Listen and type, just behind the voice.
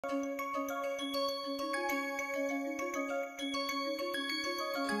In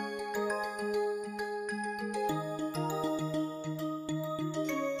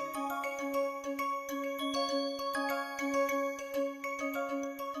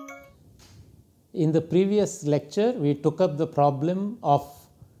the previous lecture, we took up the problem of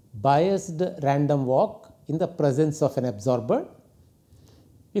biased random walk in the presence of an absorber.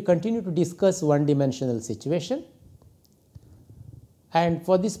 We continue to discuss one-dimensional situation. And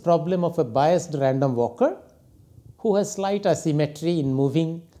for this problem of a biased random walker who has slight asymmetry in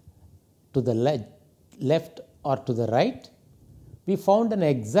moving to the left or to the right, we found an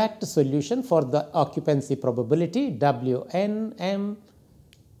exact solution for the occupancy probability Wn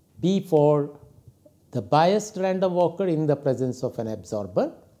B for the biased random walker in the presence of an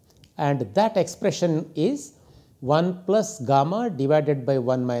absorber, and that expression is 1 plus gamma divided by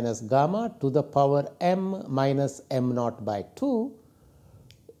 1 minus gamma to the power m minus m naught by 2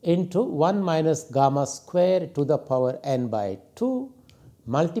 into 1 minus gamma square to the power n by 2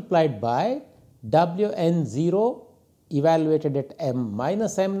 multiplied by Wn0 evaluated at m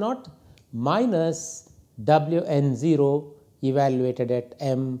minus m naught minus Wn0 evaluated at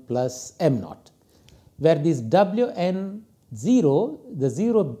m plus m naught, where this Wn0, the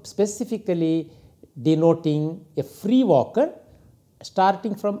 0 specifically denoting a free walker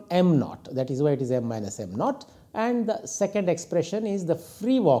starting from m naught, that is why it is m minus m naught, and the second expression is the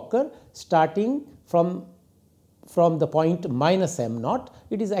free walker starting from the point minus m naught.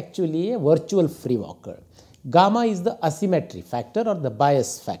 It is actually a virtual free walker. Gamma is the asymmetry factor or the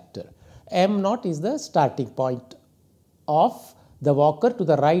bias factor. M naught is the starting point of the walker to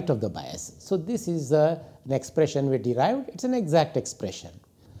the right of the bias. So, this is an expression we derived. It is an exact expression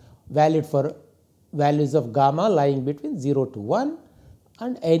valid for values of gamma lying between 0 to 1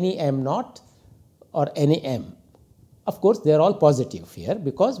 and any m naught or any m. Of course, they are all positive here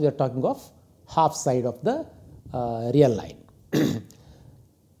because we are talking of half side of the real line.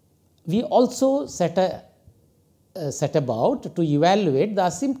 We also set about to evaluate the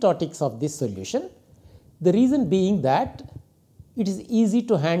asymptotics of this solution. The reason being that it is easy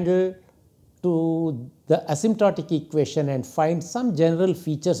to handle to the asymptotic equation and find some general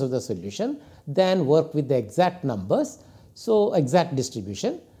features of the solution than work with the exact numbers, so exact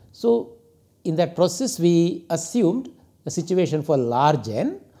distribution. So, in that process we assumed a situation for large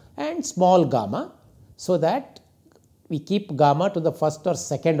n and small gamma, so that we keep gamma to the first or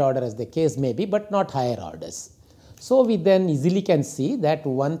second order as the case may be, but not higher orders. So, we then easily can see that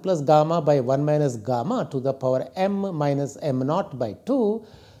 1 plus gamma by 1 minus gamma to the power m minus m naught by 2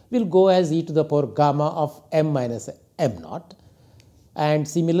 will go as e to the power gamma of m minus m naught, and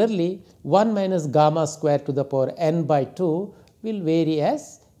similarly 1 minus gamma square to the power n by 2 will vary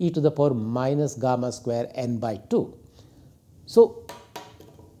as e to the power minus gamma square n by 2. So,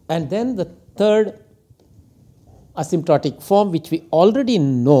 and then the third asymptotic form which we already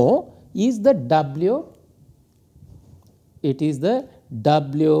know is the W. It is the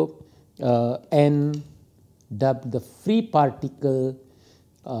Wn, the free particle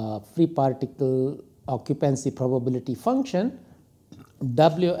occupancy probability function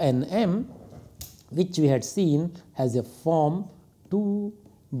Wnm, which we had seen has a form 2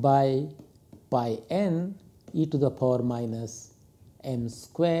 by pi n e to the power minus m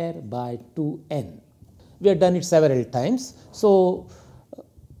square by 2n. We have done it several times. So,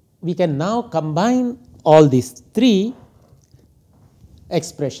 we can now combine all these three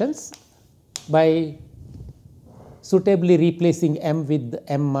expressions by suitably replacing m with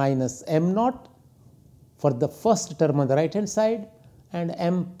m minus m naught for the first term on the right hand side and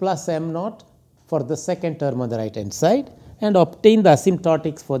m plus m naught for the second term on the right hand side, and obtain the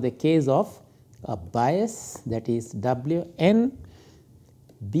asymptotics for the case of a bias, that is Wn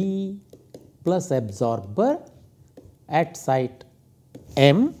B plus absorber at site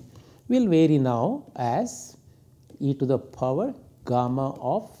m will vary now as e to the power gamma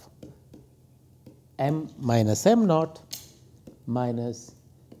of m minus m naught minus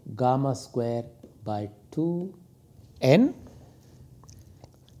gamma square by 2n.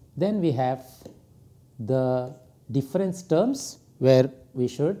 Then we have the difference terms where we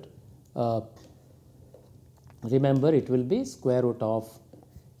should remember it will be square root of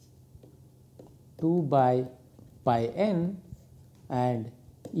 2 by pi n and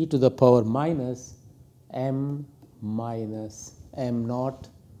e to the power minus m minus m naught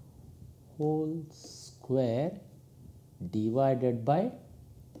whole square divided by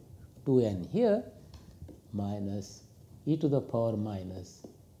 2n here minus e to the power minus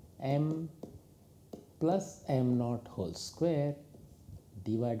m plus m naught whole square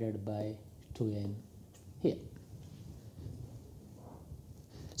divided by 2n here.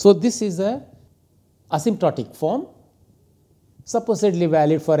 So, this is a asymptotic form supposedly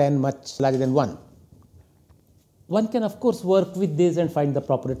valid for n much larger than 1. One can of course work with this and find the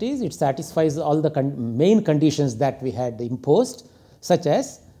properties. It satisfies all the main conditions that we had imposed, such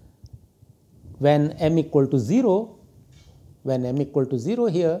as when m equal to 0, when m equal to 0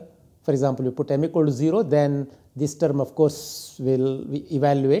 here, for example, you put m equal to 0, then this term of course will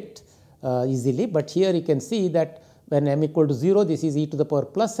evaluate easily, but here you can see that when m equal to 0, this is e to the power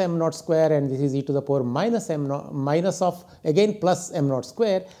plus m naught square and this is e to the power minus m naught minus of again plus m naught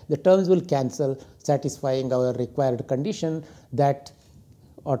square. The terms will cancel, satisfying our required condition that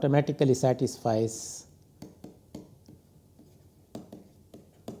automatically satisfies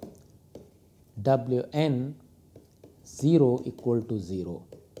Wn 0 equal to 0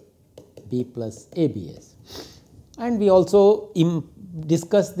 b plus abs. And we also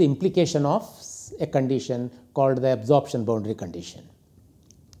discussed the implication of a condition called the absorption boundary condition.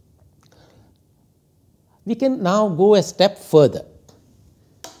 We can now go a step further.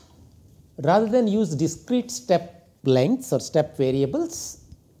 Rather than use discrete step lengths or step variables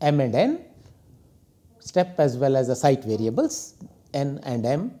m and n, step as well as the site variables n and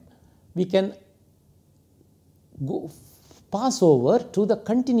m, we can pass over to the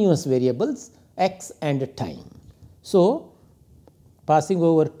continuous variables x and time. So, passing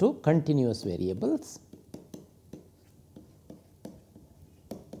over to continuous variables,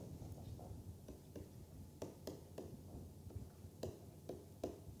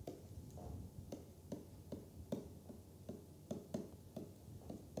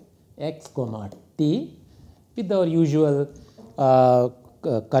 x comma t with our usual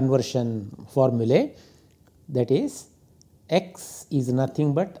conversion formulae, that is x is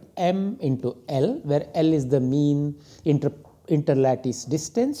nothing but m into L, where L is the mean interlattice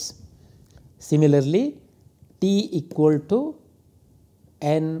distance. Similarly, t equal to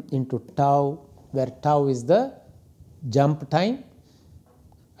n into tau, where tau is the jump time,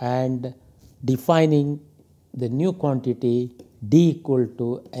 and defining the new quantity d equal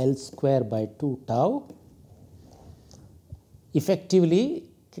to L square by 2 tau, effectively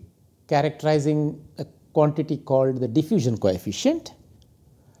characterizing a quantity called the diffusion coefficient.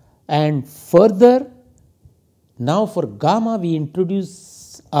 And further, now for gamma we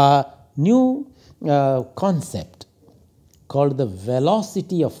introduce a new concept called the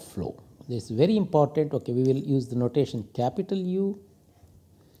velocity of flow. This is very important. Okay, we will use the notation capital U.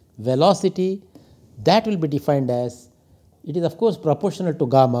 Velocity, that will be defined as, it is of course proportional to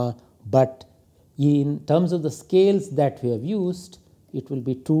gamma, but in terms of the scales that we have used, it will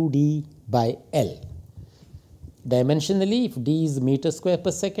be 2d by L. Dimensionally, if d is meter square per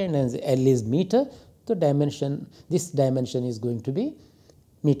second and L is meter, the dimension, this dimension is going to be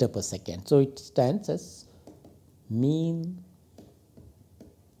meter per second. So, it stands as mean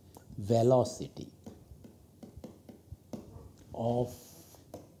velocity of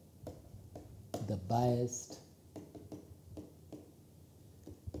the biased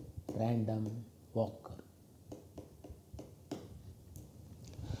random walker.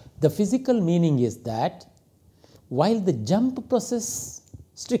 The physical meaning is that while the jump process,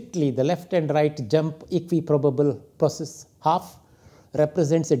 strictly the left and right jump equiprobable process half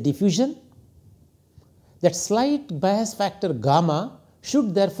represents a diffusion, that slight bias factor gamma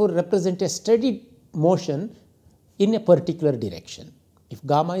should therefore represent a steady motion in a particular direction. If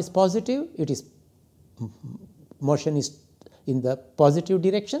gamma is positive, it is motion is in the positive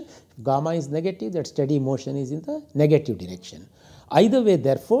direction. If gamma is negative, that steady motion is in the negative direction. Either way,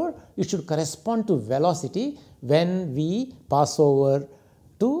 therefore, it should correspond to velocity when we pass over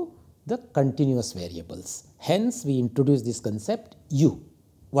to the continuous variables. Hence, we introduce this concept u,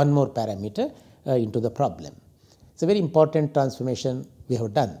 one more parameter into the problem. It's a very important transformation we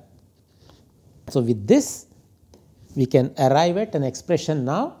have done. So, with this, we can arrive at an expression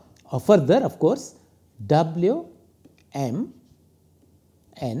now, or further of course, W m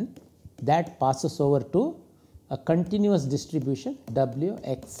n that passes over to a continuous distribution W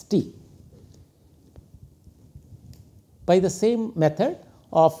x t. By the same method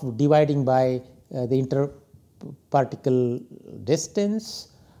of dividing by the interparticle distance,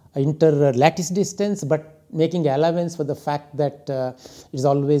 interlattice distance, but making allowance for the fact that it is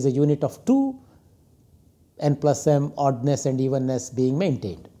always a unit of 2, n plus m oddness and evenness being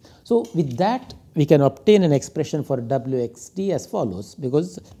maintained. So, with that we can obtain an expression for W x t as follows,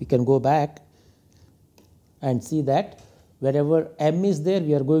 because we can go back and see that wherever m is there,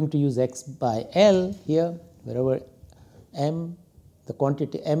 we are going to use x by L here. Wherever m, the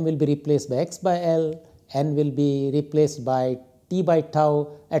quantity m will be replaced by x by L, n will be replaced by t by tau,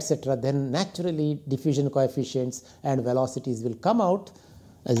 etc. Then naturally diffusion coefficients and velocities will come out,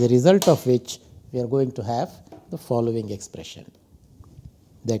 as a result of which we are going to have the following expression,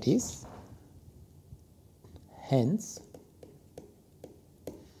 that is, hence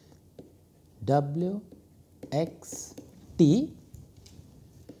W x t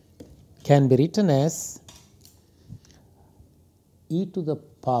can be written as e to the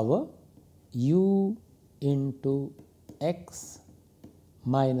power u into x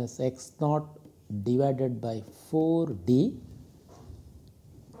minus x naught divided by 4d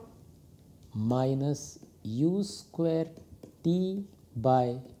minus u square t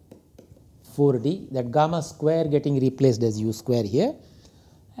by 4d, that gamma square getting replaced as u square here,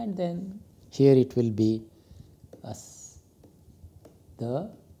 and then here it will be as the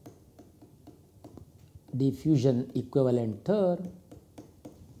diffusion equivalent term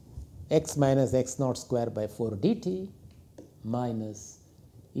x minus x naught square by 4 dt minus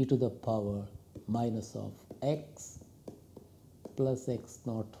e to the power minus of x plus x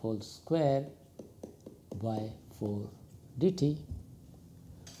naught whole square by 4 dt,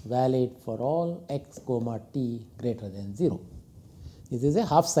 valid for all x comma t greater than 0. This is a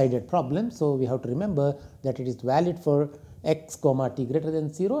half-sided problem, so we have to remember that it is valid for x comma t greater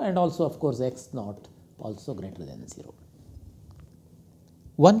than 0 and also of course x naught also greater than 0.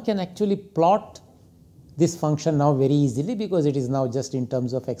 One can actually plot this function now very easily because it is now just in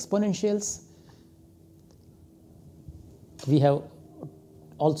terms of exponentials. We have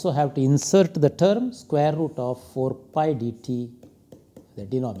also have to insert the term square root of 4 pi dt, the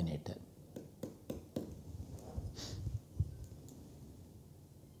denominator.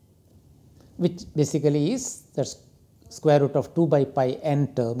 Which basically is the square root of 2 by pi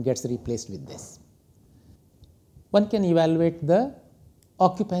n term gets replaced with this. One can evaluate the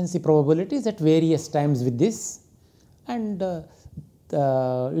occupancy probabilities at various times with this, and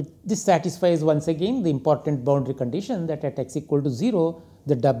this satisfies once again the important boundary condition that at x equal to 0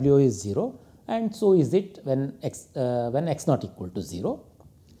 the W is 0, and so is it when x not equal to 0.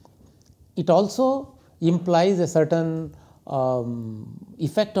 It also implies a certain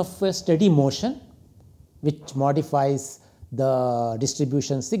effect of a steady motion which modifies the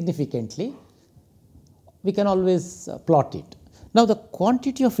distribution significantly. We can always plot it. Now, the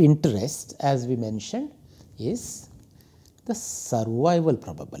quantity of interest, as we mentioned, is the survival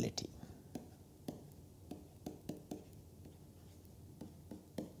probability.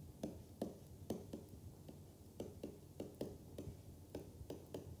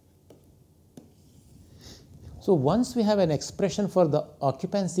 So, once we have an expression for the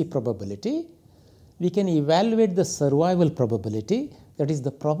occupancy probability, we can evaluate the survival probability, that is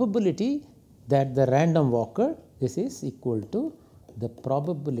the probability that the random walker, this is equal to the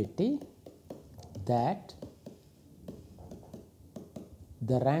probability that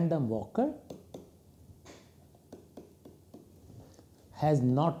the random walker has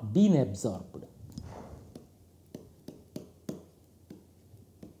not been absorbed.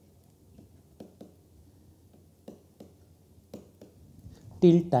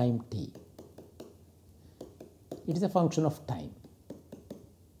 Till time t. It is a function of time.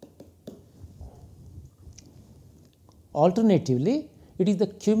 Alternatively, it is the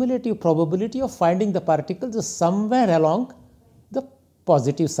cumulative probability of finding the particles somewhere along the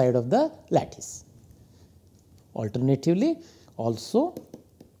positive side of the lattice. Alternatively, also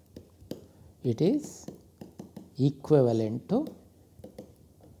it is equivalent to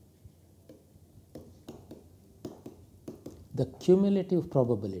the cumulative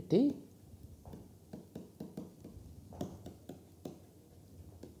probability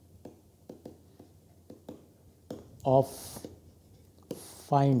of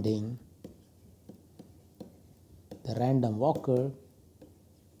finding the random walker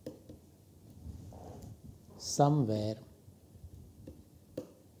somewhere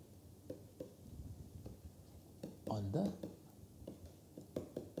on the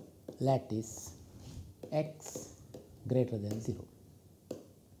lattice x greater than 0.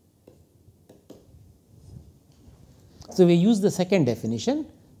 So, we use the second definition,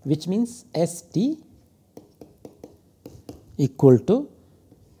 which means St equal to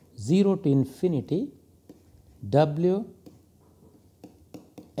 0 to infinity W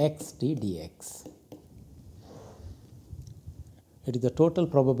x t dx. It is the total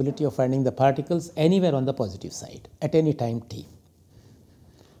probability of finding the particles anywhere on the positive side at any time t.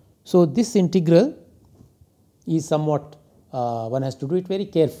 So, this integral is somewhat, one has to do it very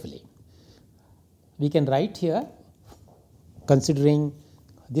carefully. We can write here, considering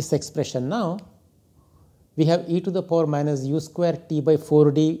this expression now, we have e to the power minus u square t by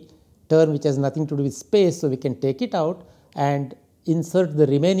 4d term which has nothing to do with space. So, we can take it out and insert the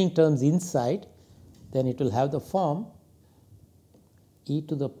remaining terms inside, then it will have the form e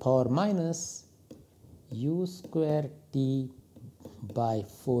to the power minus u square t by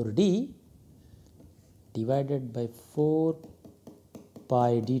 4d divided by 4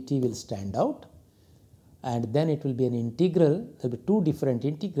 pi dt will stand out, and then it will be an integral. There will be two different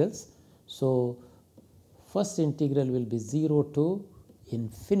integrals. So, first integral will be 0 to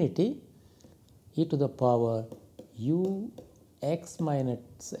infinity e to the power u x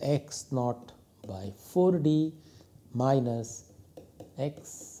minus x naught by 4d minus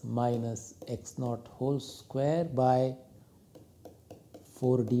x minus x naught whole square by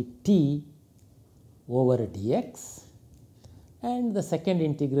 4 dt over dx, and the second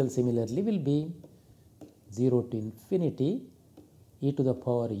integral similarly will be 0 to infinity e to the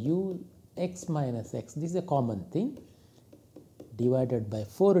power u x minus x, this is a common thing, divided by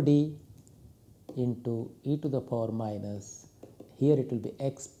 4d into e to the power minus, here it will be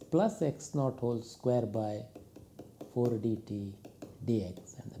x plus x naught whole square by 4 dt dx,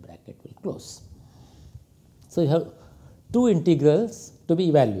 and the bracket will close. So, you have two integrals to be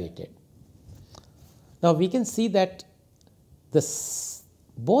evaluated. Now, we can see that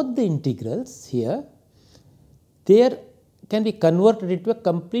both the integrals here, there can be converted into a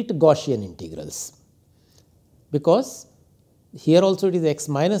complete Gaussian integrals, because here also it is x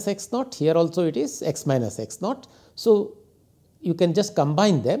minus x naught, here also it is x minus x naught. So, you can just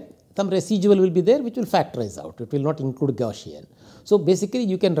combine them, some residual will be there which will factorize out, it will not include Gaussian. So, basically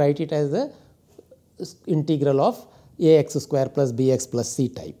you can write it as a integral of ax square plus bx plus c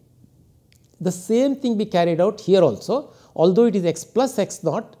type. The same thing be carried out here also, although it is x plus x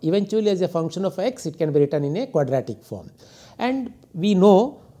naught, eventually as a function of x it can be written in a quadratic form. And we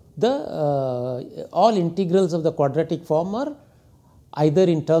know the all integrals of the quadratic form are either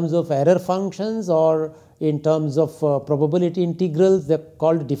in terms of error functions or in terms of probability integrals, they are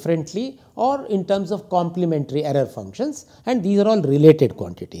called differently, or in terms of complementary error functions, and these are all related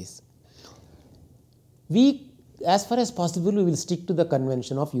quantities. We, as far as possible, we will stick to the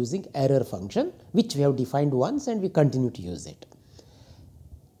convention of using error function, which we have defined once and we continue to use it.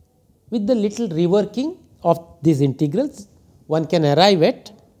 With the little reworking of these integrals, one can arrive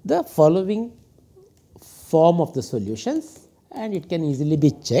at the following form of the solutions, and it can easily be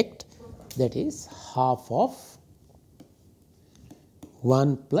checked, that is half of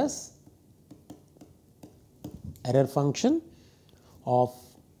 1 plus error function of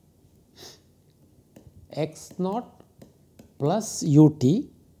x naught plus ut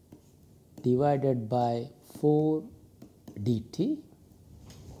divided by 4 dt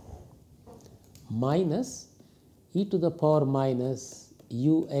minus e to the power minus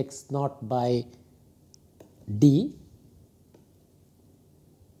u x naught by d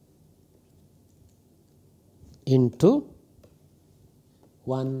into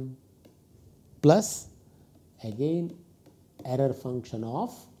 1 plus again error function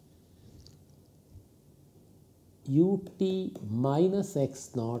of ut minus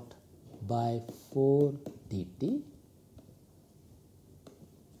x naught by 4 dt.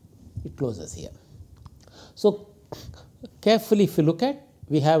 It closes here. So, carefully if you look at,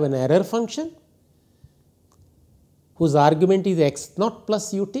 we have an error function whose argument is x naught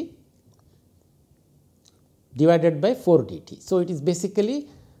plus ut divided by 4 dt. So, it is basically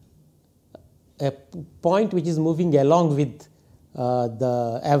a point which is moving along with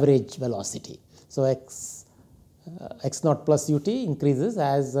the average velocity. So, x naught plus ut increases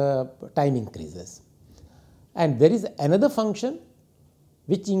as time increases, and there is another function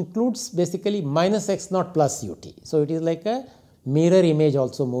which includes basically minus x naught plus ut. So, it is like a mirror image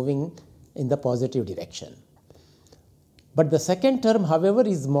also moving in the positive direction. But the second term, however,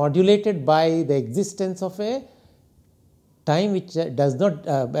 is modulated by the existence of a time which does not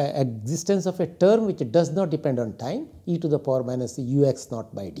existence of a term which does not depend on time, e to the power minus ux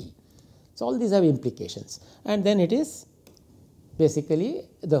naught by d. So, all these have implications, and then it is basically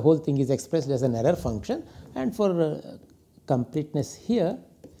the whole thing is expressed as an error function, and for completeness here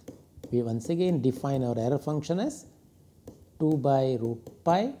we once again define our error function as 2 by root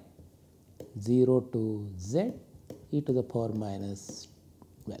pi 0 to z e to the power minus,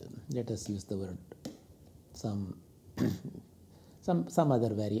 well, let us use the word some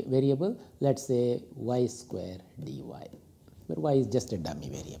other variable, let us say y square dy, where y is just a dummy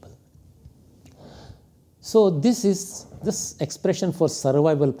variable. So, this is this expression for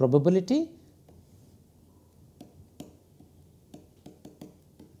survival probability.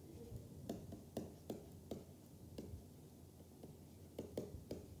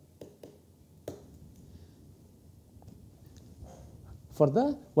 For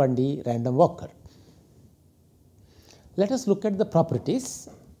the 1D random walker. Let us look at the properties.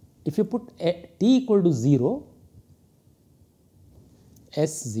 If you put t equal to 0,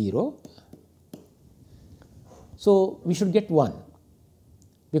 S0. So, we should get 1,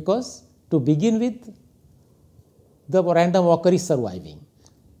 because to begin with the random walker is surviving.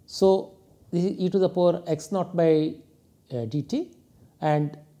 So, this is e to the power x naught by dt,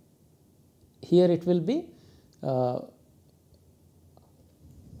 and here it will be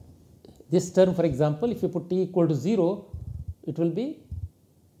this term, for example, if you put t equal to 0, it will be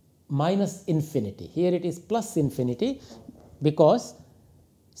minus infinity. Here it is plus infinity, because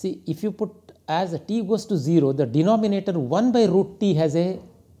see, if you put as t goes to 0, the denominator 1 by root t has a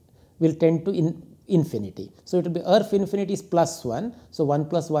will tend to infinity. So, it will be erf infinity is plus 1. So, 1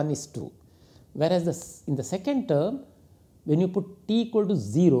 plus 1 is 2. Whereas, in the second term, when you put t equal to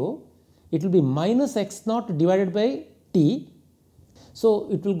 0, it will be minus x naught divided by t. So,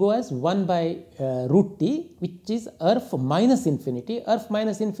 it will go as 1 by root t, which is erf minus infinity. Erf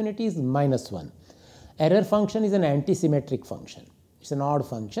minus infinity is minus 1. Error function is an antisymmetric function. It is an odd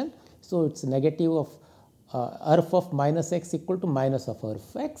function. So, it is negative of erf of minus x equal to minus of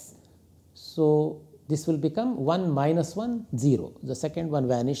erf x. So, this will become 1 minus 1 0. The second one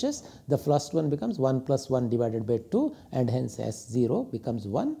vanishes. The first one becomes 1 plus 1 divided by 2, and hence S0 becomes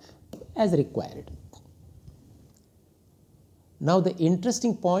 1 as required. Now, the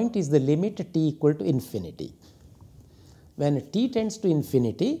interesting point is the limit t equal to infinity. When t tends to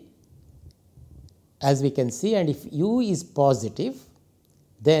infinity, as we can see, and if u is positive,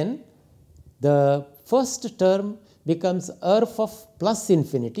 then the first term becomes erf of plus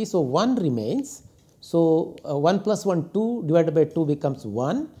infinity. So, 1 remains. So, 1 plus 1 2 divided by 2 becomes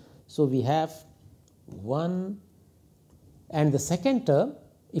 1. So, we have 1, and the second term,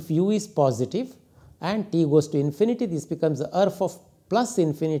 if u is positive and t goes to infinity, this becomes the erf of plus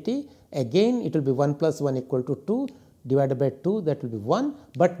infinity. Again, it will be 1 plus 1 equal to 2 divided by 2, that will be 1,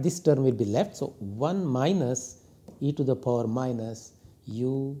 but this term will be left. So, 1 minus e to the power minus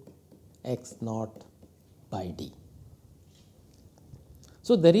u x naught by d.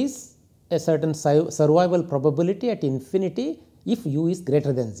 So, there is a certain survival probability at infinity if u is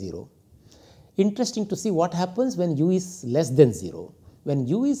greater than 0. Interesting to see what happens when u is less than 0. When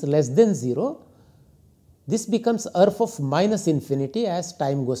u is less than 0, this becomes erf of minus infinity as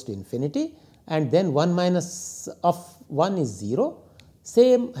time goes to infinity, and then 1 minus of 1 is 0.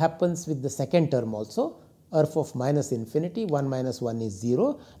 Same happens with the second term also, erf of minus infinity, 1 minus 1 is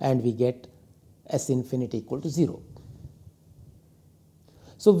 0, and we get S infinity equal to 0.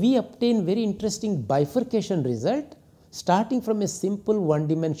 So, we obtain very interesting bifurcation result starting from a simple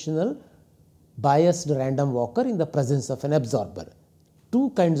one-dimensional biased random walker in the presence of an absorber.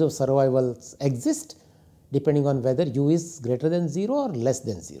 Two kinds of survivals exist depending on whether u is greater than 0 or less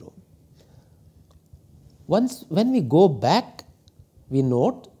than 0. When we go back, we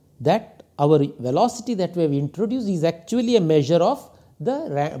note that our velocity that we have introduced is actually a measure of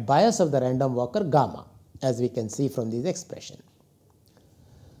the bias of the random walker gamma, as we can see from this expression.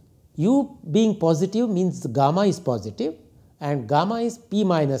 U being positive means gamma is positive, and gamma is p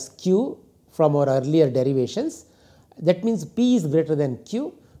minus q from our earlier derivations. That means p is greater than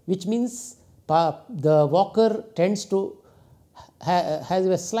q, which means the walker tends to has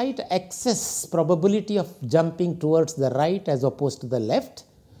a slight excess probability of jumping towards the right as opposed to the left,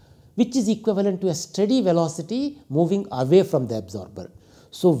 which is equivalent to a steady velocity moving away from the absorber.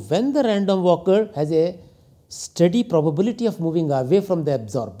 So, when the random walker has a steady probability of moving away from the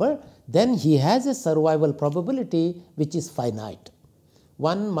absorber, then he has a survival probability which is finite.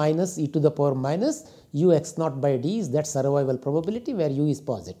 1 minus e to the power minus u x naught by d is that survival probability where u is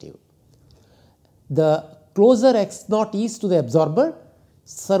positive. The closer x naught is to the absorber,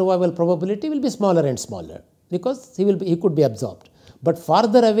 survival probability will be smaller and smaller, because he could be absorbed. But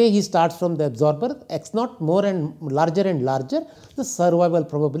farther away he starts from the absorber, x naught more and larger, the survival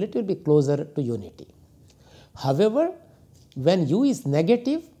probability will be closer to unity. However, when u is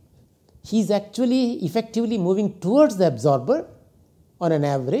negative, he is actually effectively moving towards the absorber on an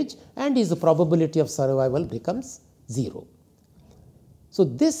average, and his probability of survival becomes 0. So,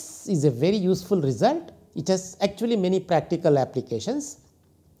 this is a very useful result. It has actually many practical applications.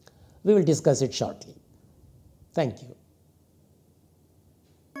 We will discuss it shortly. Thank you.